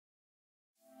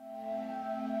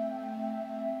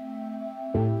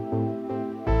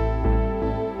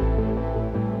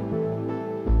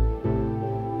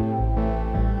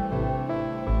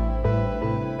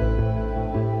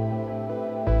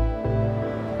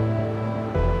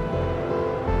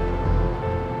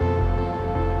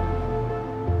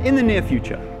in the near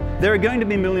future, there are going to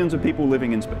be millions of people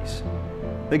living in space.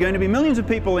 There are going to be millions of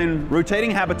people in rotating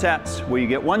habitats where you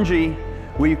get 1G,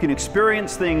 where you can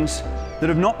experience things that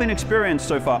have not been experienced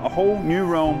so far, a whole new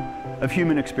realm of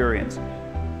human experience.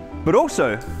 But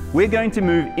also, we're going to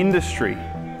move industry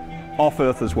off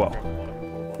Earth as well.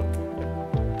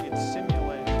 It's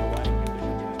simulating the lighting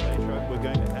conditions in space, right? We're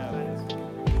going to have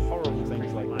horrible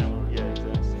things like that. Yeah,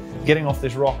 exactly. Getting off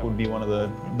this rock would be one of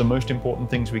the most important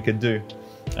things we could do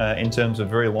in terms of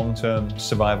very long-term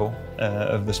survival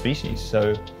of the species.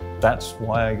 So that's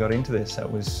why I got into this. That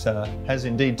was, has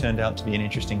indeed turned out to be an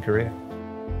interesting career.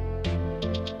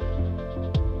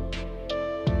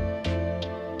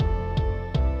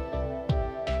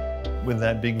 With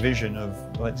that big vision of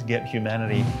let's get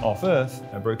humanity off Earth,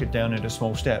 I broke it down into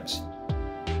small steps.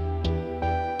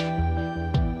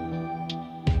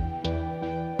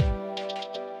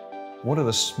 What are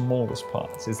the smallest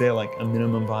parts? Is there like a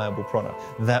minimum viable product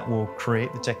that will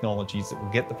create the technologies that will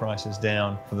get the prices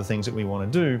down for the things that we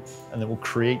want to do and that will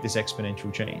create this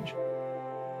exponential change?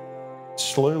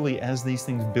 Slowly, as these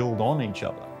things build on each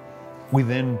other, we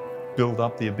then build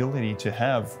up the ability to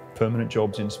have permanent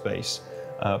jobs in space,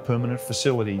 permanent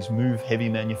facilities, move heavy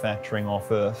manufacturing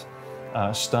off Earth,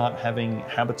 start having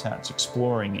habitats,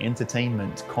 exploring,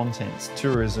 entertainment, content,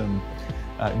 tourism,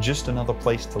 just another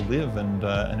place to live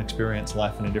and experience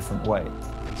life in a different way.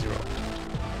 Zero.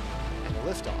 And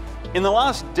liftoff. In the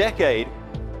last decade,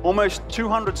 almost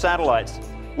 200 satellites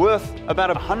worth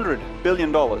about $100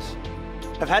 billion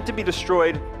have had to be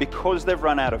destroyed because they've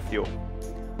run out of fuel.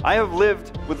 I have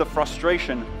lived with the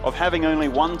frustration of having only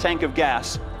one tank of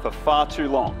gas for far too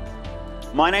long.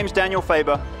 My name's Daniel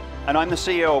Faber, and I'm the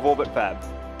CEO of Orbit Fab.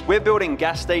 We're building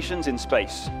gas stations in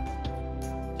space.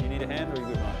 Do you need a hand or are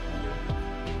you good, Mark?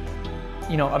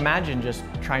 You know, imagine just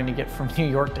trying to get from New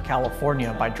York to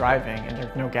California by driving and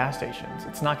there's no gas stations.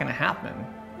 It's not going to happen.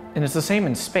 And it's the same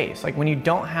in space. Like when you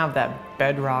don't have that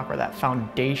bedrock or that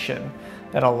foundation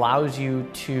that allows you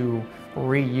to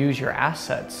reuse your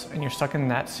assets and you're stuck in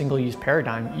that single-use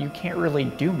paradigm, you can't really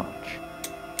do much.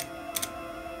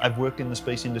 I've worked in the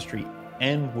space industry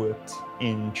and worked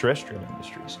in terrestrial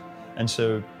industries. And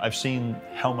so I've seen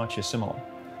how much is similar.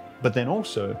 But then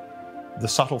also the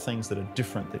subtle things that are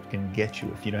different that can get you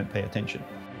if you don't pay attention.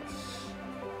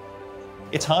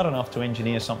 It's hard enough to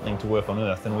engineer something to work on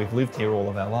Earth, and we've lived here all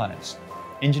of our lives.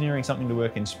 Engineering something to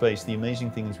work in space, the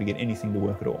amazing thing is we get anything to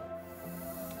work at all.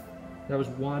 That was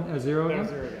zero again?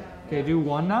 Zero again. Okay, do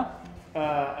one now.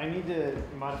 I need to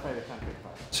modify the concrete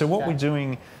part. So what we're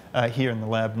doing here in the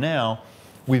lab now,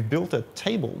 we've built a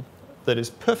table that is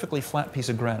perfectly flat piece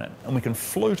of granite, and we can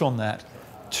float on that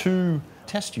 2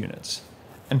 test units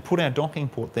and put our docking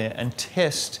port there and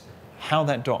test how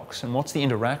that docks and what's the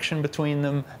interaction between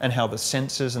them and how the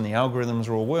sensors and the algorithms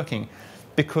are all working.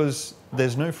 Because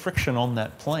there's no friction on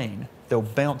that plane, they'll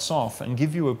bounce off and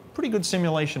give you a pretty good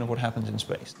simulation of what happens in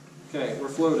space. Okay, we're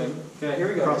floating. Okay, here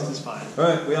we go. Crust is fine. All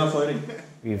right, we are floating.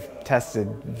 We've tested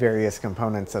various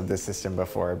components of this system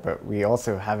before, but we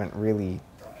also haven't really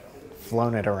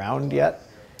flown it around yet.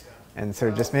 And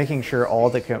so just making sure all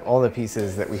the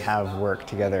pieces that we have work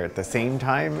together at the same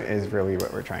time is really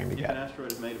what we're trying to get. If an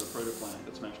asteroid is made of a protoplanet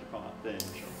that smashed apart, then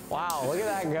Wow, look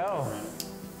at that go.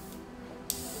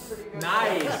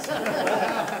 Nice.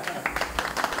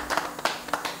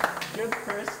 Good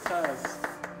first test.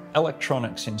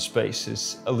 Electronics in space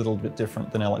is a little bit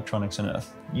different than electronics on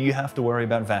Earth. You have to worry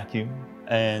about vacuum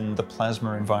and the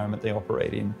plasma environment they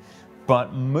operate in,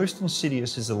 but most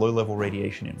insidious is the low-level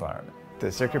radiation environment. The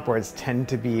circuit boards tend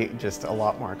to be just a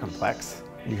lot more complex.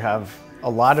 You have a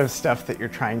lot of stuff that you're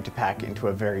trying to pack into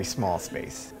a very small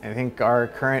space. I think our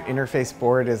current interface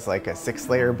board is like a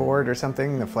 6-layer board or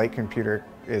something. The flight computer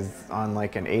is on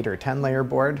like an 8 or 10-layer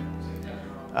board.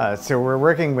 So we're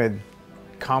working with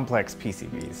complex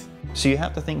PCBs. So you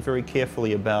have to think very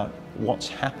carefully about what's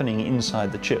happening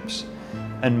inside the chips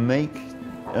and make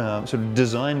sort of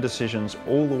design decisions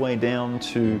all the way down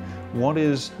to what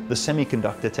is the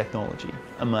semiconductor technology?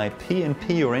 Am I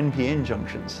PNP or NPN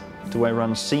junctions? Do I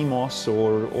run CMOS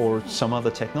or some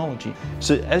other technology?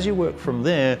 So as you work from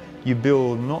there, you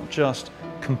build not just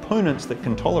components that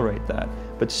can tolerate that,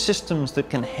 but systems that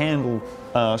can handle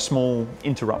small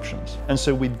interruptions. And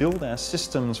so we build our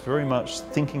systems very much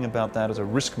thinking about that as a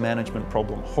risk management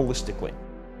problem holistically.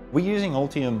 We're using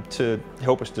Altium to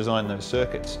help us design those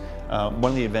circuits. One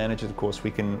of the advantages, of course, we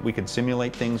can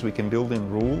simulate things, we can build in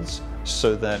rules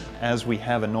so that as we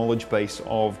have a knowledge base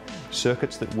of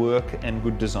circuits that work and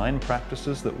good design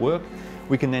practices that work,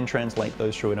 we can then translate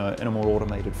those through in a more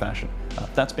automated fashion.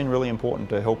 That's been really important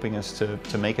to helping us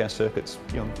to make our circuits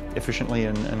efficiently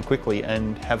and quickly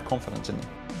and have confidence in them.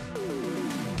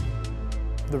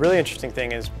 The really interesting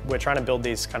thing is we're trying to build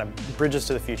these kind of bridges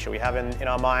to the future. We have in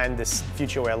our mind this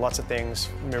future where lots of things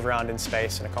move around in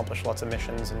space and accomplish lots of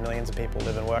missions and millions of people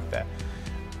live and work there.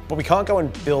 But we can't go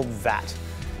and build that.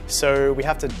 So we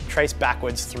have to trace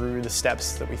backwards through the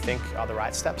steps that we think are the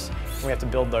right steps, and we have to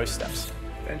build those steps.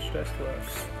 Bench test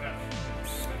works.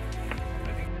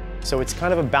 So it's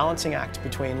kind of a balancing act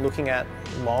between looking at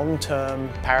long-term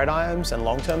paradigms and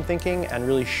long-term thinking and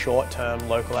really short-term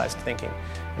localized thinking,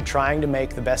 and trying to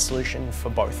make the best solution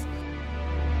for both.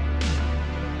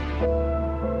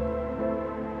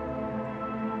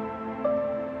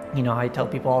 You know, I tell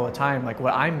people all the time, like,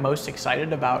 what I'm most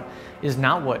excited about is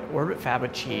not what Orbit Fab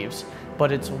achieves,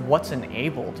 but it's what's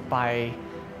enabled by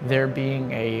there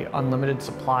being an unlimited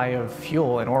supply of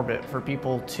fuel in orbit for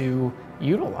people to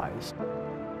utilize.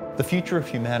 The future of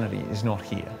humanity is not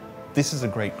here. This is a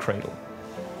great cradle.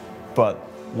 But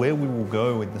where we will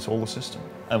go with the solar system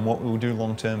and what we will do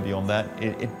long term beyond that,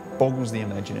 it boggles the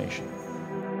imagination.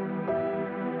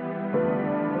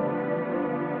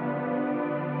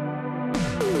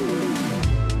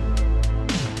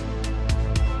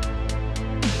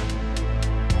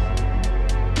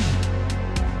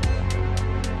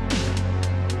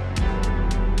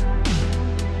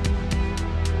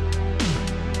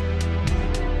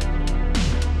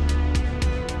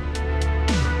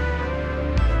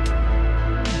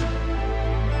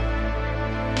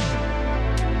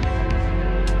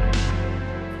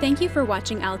 Thank you for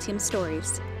watching Altium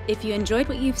Stories. If you enjoyed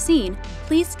what you've seen,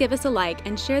 please give us a like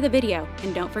and share the video,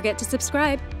 and don't forget to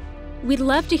subscribe. We'd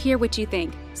love to hear what you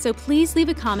think, so please leave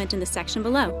a comment in the section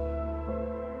below.